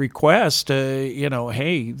them requests,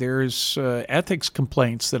 hey, there's ethics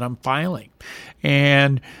complaints that I'm filing.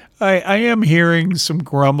 And I am hearing some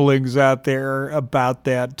grumblings out there about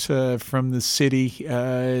that from the city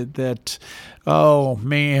that, oh,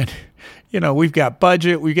 man, we've got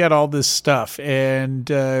budget, we've got all this stuff, and,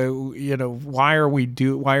 why are we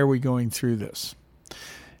going through this?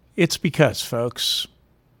 It's because, folks,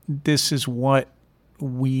 this is what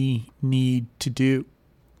we need to do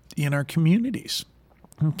in our communities.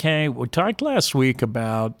 Okay, we talked last week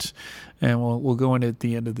about, and we'll go into it at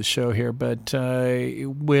the end of the show here, but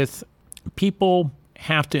with people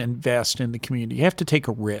have to invest in the community. You have to take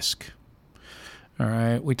a risk. All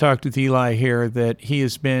right, we talked with Eli here that he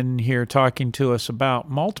has been here talking to us about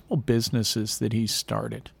multiple businesses that he's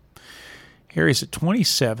started. Here he's at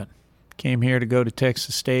 27, came here to go to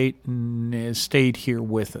Texas State and has stayed here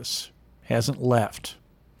with us, hasn't left.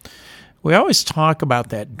 We always talk about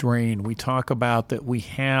that drain. We talk about that we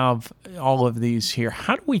have all of these here.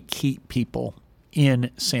 How do we keep people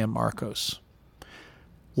in San Marcos?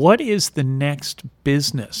 What is the next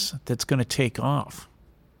business that's going to take off?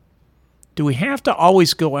 Do we have to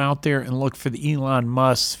always go out there and look for the Elon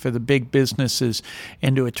Musks, for the big businesses,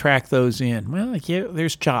 and to attract those in? Well, yeah,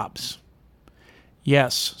 there's jobs.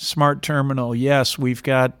 Yes, smart terminal. Yes, we've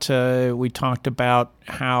got, we talked about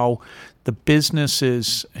how the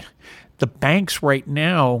businesses, the banks right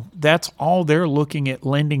now, that's all they're looking at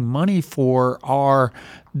lending money for are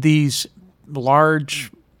these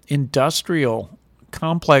large industrial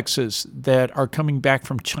complexes that are coming back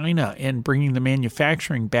from China and bringing the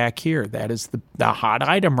manufacturing back here. That is the hot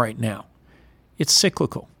item right now. It's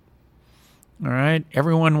cyclical. All right.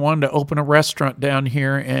 Everyone wanted to open a restaurant down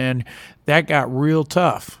here, and that got real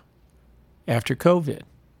tough after COVID.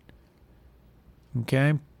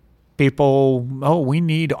 Okay. People, we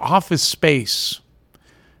need office space.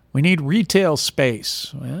 We need retail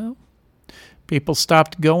space. Well, people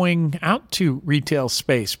stopped going out to retail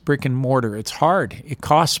space, brick and mortar. It's hard. It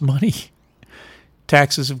costs money.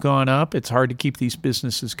 Taxes have gone up. It's hard to keep these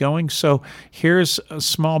businesses going. So here's a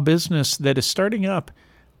small business that is starting up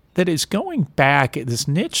that is going back at this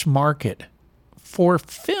niche market for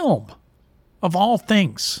film, of all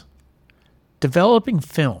things. Developing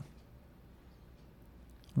film.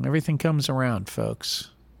 Everything comes around, folks.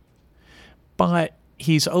 But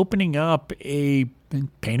he's opening up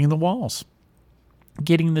painting the walls,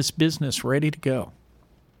 getting this business ready to go.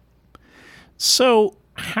 So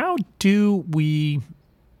how do we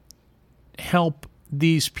help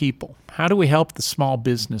these people? How do we help the small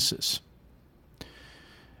businesses?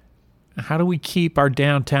 How do we keep our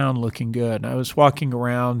downtown looking good? I was walking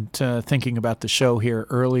around thinking about the show here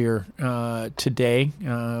earlier today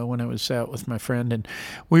when I was out with my friend, and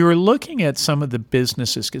we were looking at some of the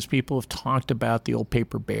businesses because people have talked about the old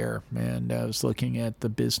Paper Bear, and I was looking at the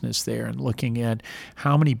business there and looking at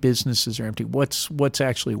how many businesses are empty, what's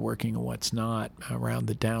actually working and what's not around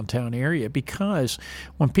the downtown area. Because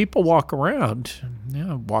when people walk around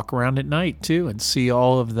at night too and see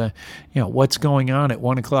all of the, what's going on at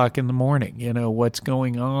 1 o'clock in the morning, what's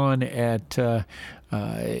going on at,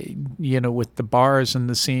 with the bars and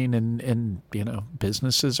the scene and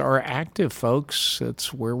businesses are active, folks.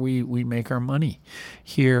 That's where we make our money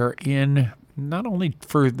here in, not only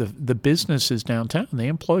for the businesses downtown, they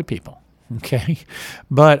employ people. Okay,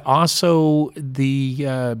 but also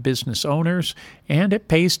the business owners, and it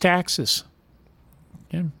pays taxes.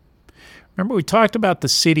 Okay. Remember, we talked about the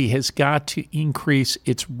city has got to increase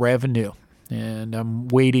its revenue. And I'm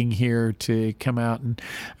waiting here to come out. And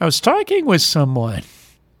I was talking with someone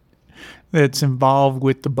that's involved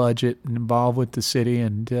with the budget and involved with the city,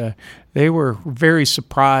 and they were very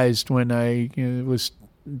surprised when I was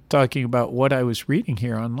talking about what I was reading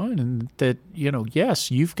here online, and that,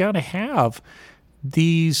 yes, you've got to have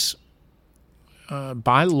these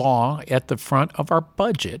by law at the front of our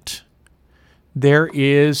budget. There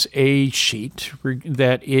is a sheet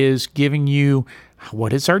that is giving you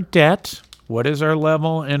what is our debt, what is our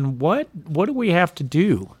level, and what do we have to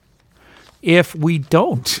do if we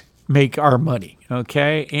don't make our money,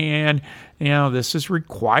 okay? And, this is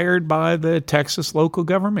required by the Texas Local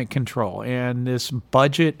Government Control. And this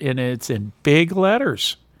budget, and it's in big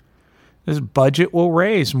letters, this budget will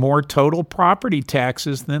raise more total property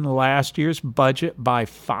taxes than last year's budget by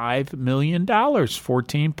 $5 million,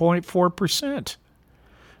 14.4%.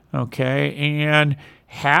 Okay, and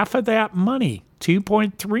half of that money,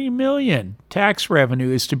 $2.3 million tax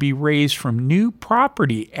revenue, is to be raised from new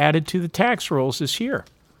property added to the tax rolls this year.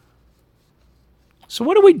 So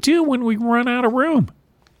what do we do when we run out of room?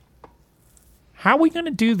 How are we going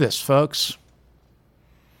to do this, folks?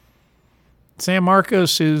 San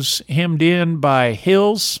Marcos is hemmed in by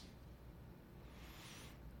hills,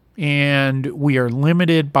 and we are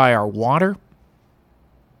limited by our water.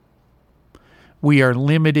 We are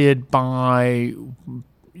limited by,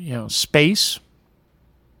 space.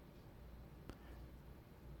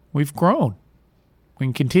 We've grown. We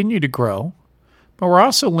can continue to grow, but we're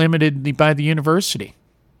also limited by the university.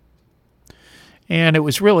 And it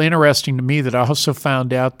was real interesting to me that I also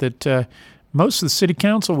found out that most of the city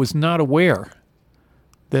council was not aware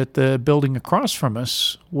that the building across from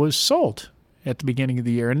us was sold at the beginning of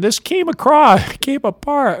the year. And this came to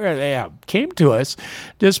us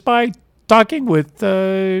just by talking with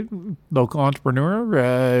a local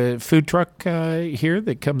entrepreneur, food truck here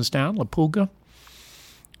that comes down, La Pulga.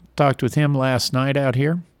 Talked with him last night out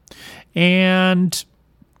here. And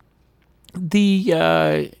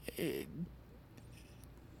they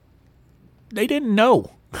didn't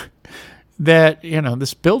know that,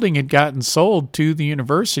 this building had gotten sold to the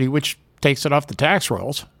university, which takes it off the tax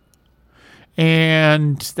rolls.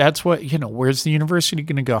 And that's what, where's the university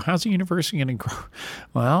going to go? How's the university going to grow?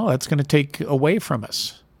 Well, that's going to take away from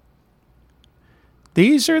us.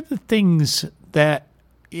 These are the things that,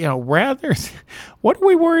 what are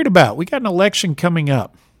we worried about? We got an election coming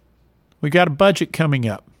up. We got a budget coming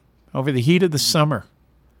up over the heat of the summer.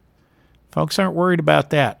 Folks aren't worried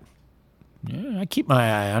about that. Yeah, I keep my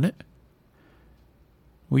eye on it.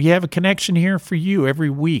 We have a connection here for you every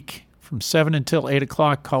week from 7 until 8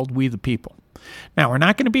 o'clock called We the People. Now, we're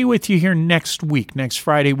not going to be with you here next week. Next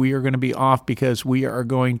Friday, we are going to be off because we are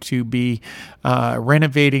going to be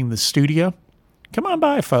renovating the studio. come on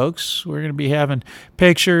by, folks. We're going to be having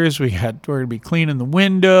pictures. We're going to be cleaning the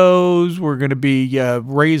windows. We're going to be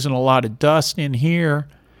raising a lot of dust in here.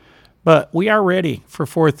 But we are ready for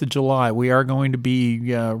 4th of July. We are going to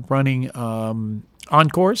be running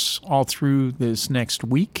encores all through this next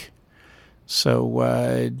week. So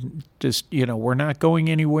we're not going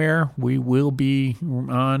anywhere. We will be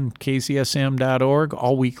on kcsm.org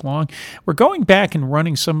all week long. We're going back and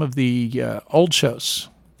running some of the old shows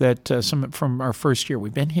that some from our first year.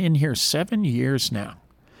 We've been in here 7 years now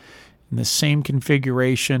in the same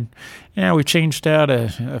configuration. Now we've changed out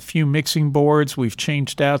a few mixing boards. We've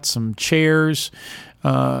changed out some chairs.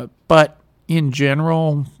 But in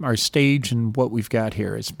general, our stage and what we've got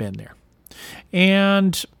here has been there.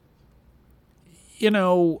 And,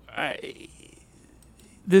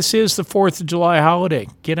 this is the 4th of July holiday.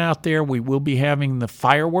 Get out there. We will be having the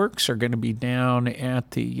fireworks are going to be down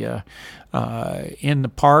at the in the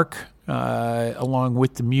park along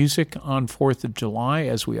with the music on 4th of July,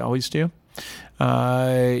 as we always do.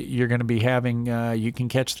 You're going to be having, you can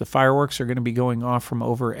catch the fireworks are going to be going off from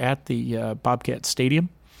over at the Bobcat Stadium.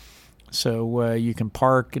 So you can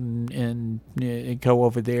park and go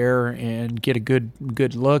over there and get a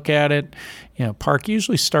good look at it. Park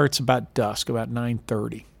usually starts about dusk, about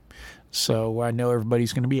 9:30. So I know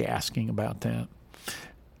everybody's going to be asking about that.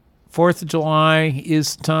 4th of July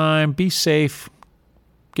is the time. Be safe.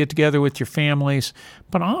 Get together with your families.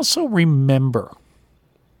 But also remember,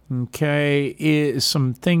 is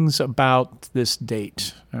some things about this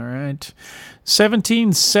date. All right.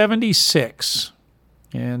 1776.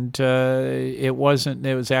 And it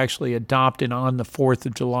was actually adopted on the 4th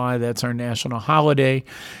of July. That's our national holiday.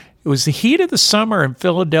 It was the heat of the summer in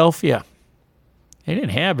Philadelphia. They didn't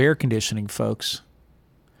have air conditioning, folks.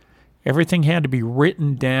 Everything had to be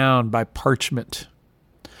written down by parchment.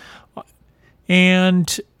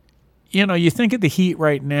 And, you think of the heat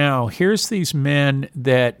right now. Here's these men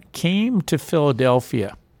that came to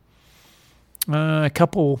Philadelphia. A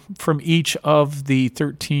couple from each of the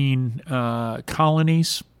 13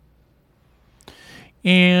 colonies.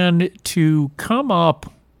 And to come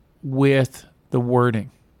up with the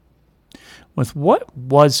wording. With what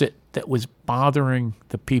was it that was bothering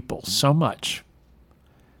the people so much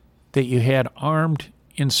that you had armed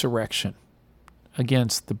insurrection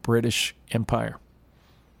against the British Empire?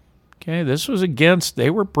 This was they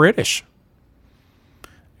were British.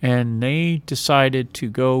 And they decided to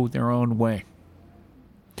go their own way.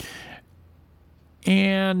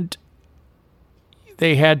 And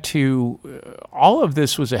they had to, all of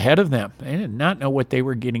this was ahead of them. They did not know what they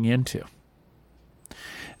were getting into.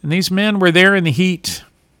 And these men were there in the heat.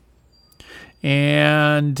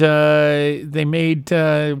 And they made,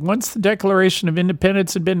 once the Declaration of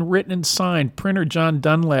Independence had been written and signed, printer John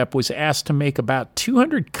Dunlap was asked to make about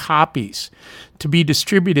 200 copies to be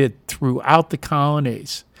distributed throughout the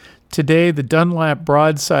colonies. Today, the Dunlap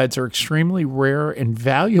broadsides are extremely rare and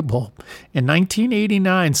valuable. In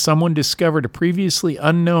 1989, someone discovered a previously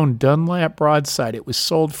unknown Dunlap broadside. It was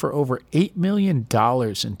sold for over $8 million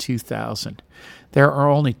in 2000. There are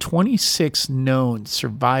only 26 known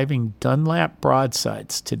surviving Dunlap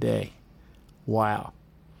broadsides today. Wow.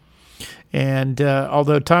 And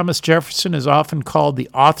although Thomas Jefferson is often called the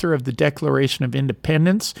author of the Declaration of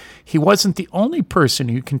Independence, he wasn't the only person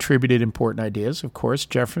who contributed important ideas. Of course,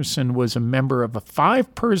 Jefferson was a member of a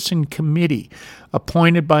 5-person committee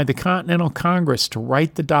appointed by the Continental Congress to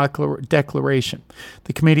write the Declaration.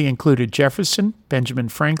 The committee included Jefferson, Benjamin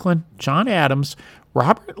Franklin, John Adams,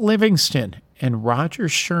 Robert Livingston, and Roger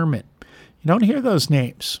Sherman. You don't hear those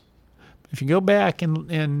names. If you go back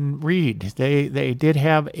and read, they did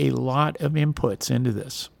have a lot of inputs into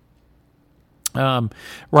this.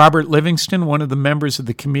 Robert Livingston, one of the members of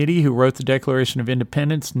the committee who wrote the Declaration of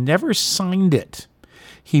Independence, never signed it.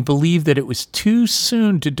 He believed that it was too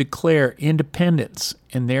soon to declare independence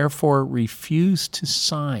and therefore refused to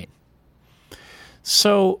sign.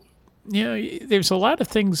 So, there's a lot of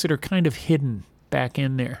things that are kind of hidden back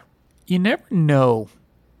in there. You never know.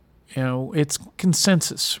 It's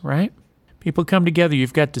consensus, right? People come together.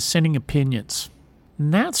 You've got dissenting opinions.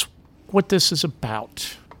 And that's what this is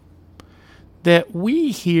about. That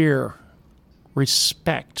we here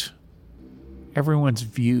respect everyone's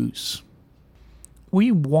views.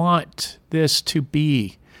 We want this to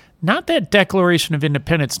be not that Declaration of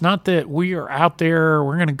Independence, not that we are out there,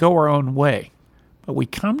 we're going to go our own way, but we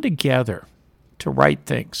come together to write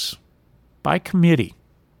things by committee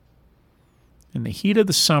in the heat of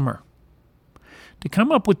the summer, to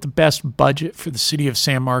come up with the best budget for the city of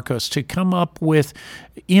San Marcos, to come up with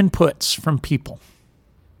inputs from people.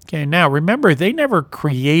 Okay, now remember, they never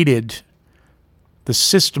created the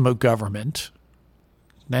system of government.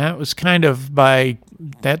 That was kind of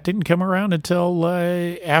that didn't come around until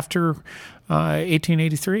after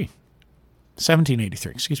 1783,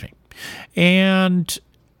 excuse me. And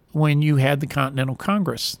when you had the Continental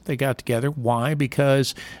Congress, they got together. Why?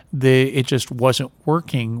 Because it just wasn't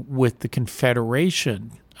working with the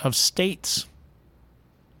Confederation of States.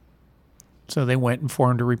 So they went and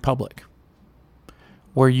formed a republic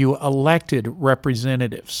where you elected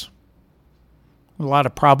representatives. A lot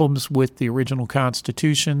of problems with the original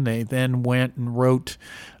Constitution. They then went and wrote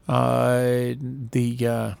the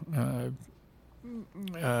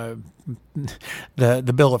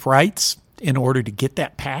Bill of Rights in order to get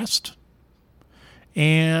that passed,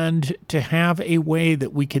 and to have a way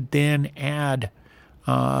that we could then add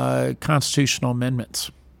constitutional amendments.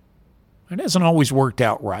 It hasn't always worked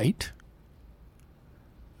out right.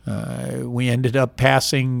 We ended up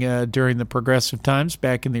passing during the progressive times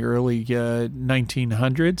back in the early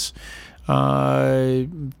 1900s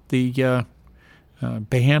the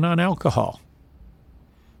ban on alcohol.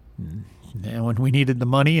 And when we needed the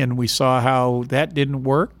money and we saw how that didn't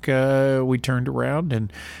work, we turned around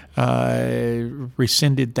and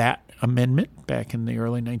rescinded that amendment back in the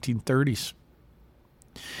early 1930s.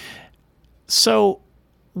 So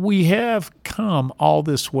we have come all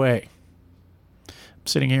this way. I'm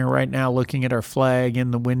sitting here right now looking at our flag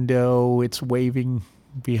in the window. It's waving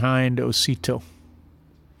behind Osito.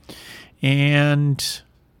 And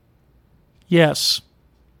yes,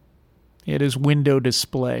 it is window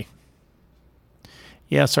display.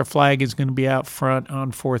 Yes, our flag is going to be out front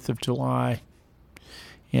on 4th of July.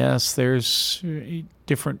 Yes, there's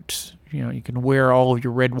different, you can wear all of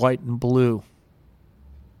your red, white, and blue.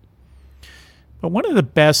 But one of the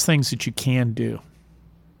best things that you can do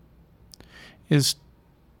is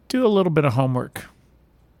do a little bit of homework.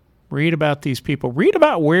 Read about these people. Read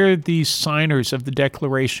about where these signers of the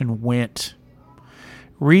Declaration went.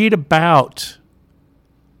 Read about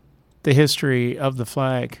the history of the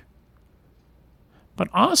flag. But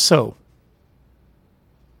also,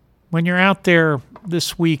 when you're out there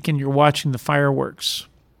this week and you're watching the fireworks,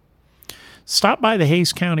 stop by the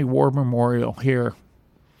Hays County War Memorial here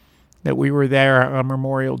that we were there on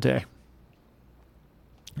Memorial Day.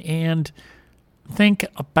 And think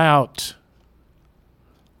about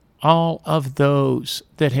all of those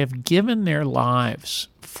that have given their lives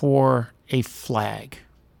for a flag,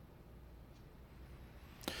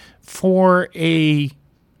 for a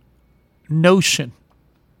notion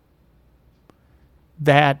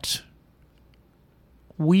that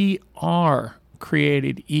we are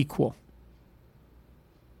created equal,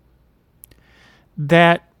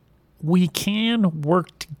 that we can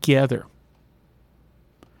work together,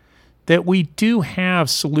 that we do have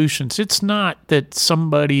solutions. It's not that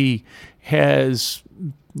somebody has,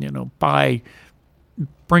 by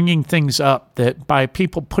bringing things up, that by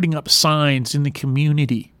people putting up signs in the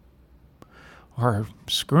community or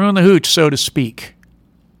screwing the hooch, so to speak.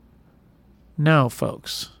 No,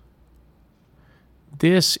 folks.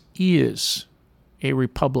 This is a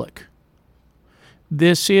republic.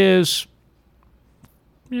 This is,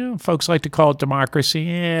 folks like to call it democracy.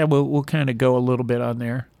 Yeah, we'll kind of go a little bit on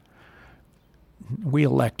there. We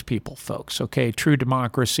elect people, folks. Okay, true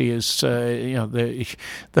democracy is the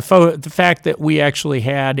fact that we actually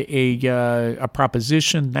had a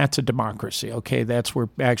proposition. That's a democracy. Okay, that's where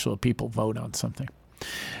actual people vote on something.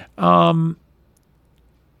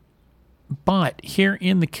 But here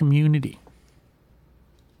in the community,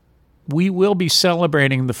 we will be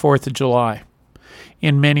celebrating the 4th of July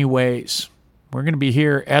in many ways. We're going to be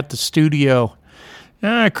here at the studio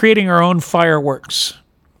creating our own fireworks.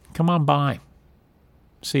 Come on by.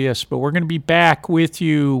 See us. But we're going to be back with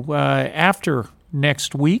you after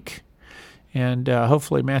next week. And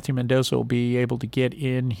hopefully Matthew Mendoza will be able to get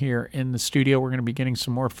in here in the studio. We're going to be getting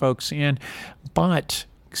some more folks in. But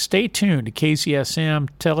stay tuned to KZSM.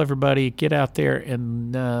 Tell everybody, get out there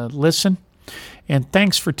and listen. And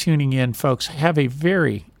thanks for tuning in, folks. Have a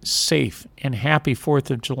very safe and happy 4th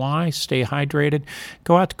of July. Stay hydrated.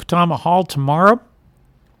 Go out to Kutama Hall tomorrow.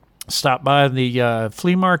 Stop by the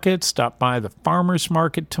flea market. Stop by the farmer's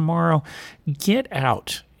market tomorrow. Get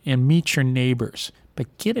out and meet your neighbors,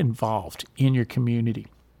 but get involved in your community.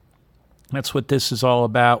 That's what this is all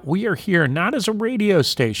about. We are here not as a radio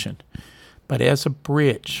station, but as a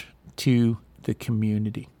bridge to the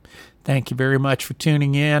community. Thank you very much for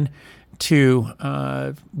tuning in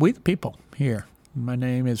to We the People here. My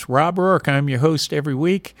name is Rob Roark. I'm your host every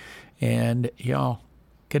week. And y'all,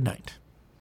 good night.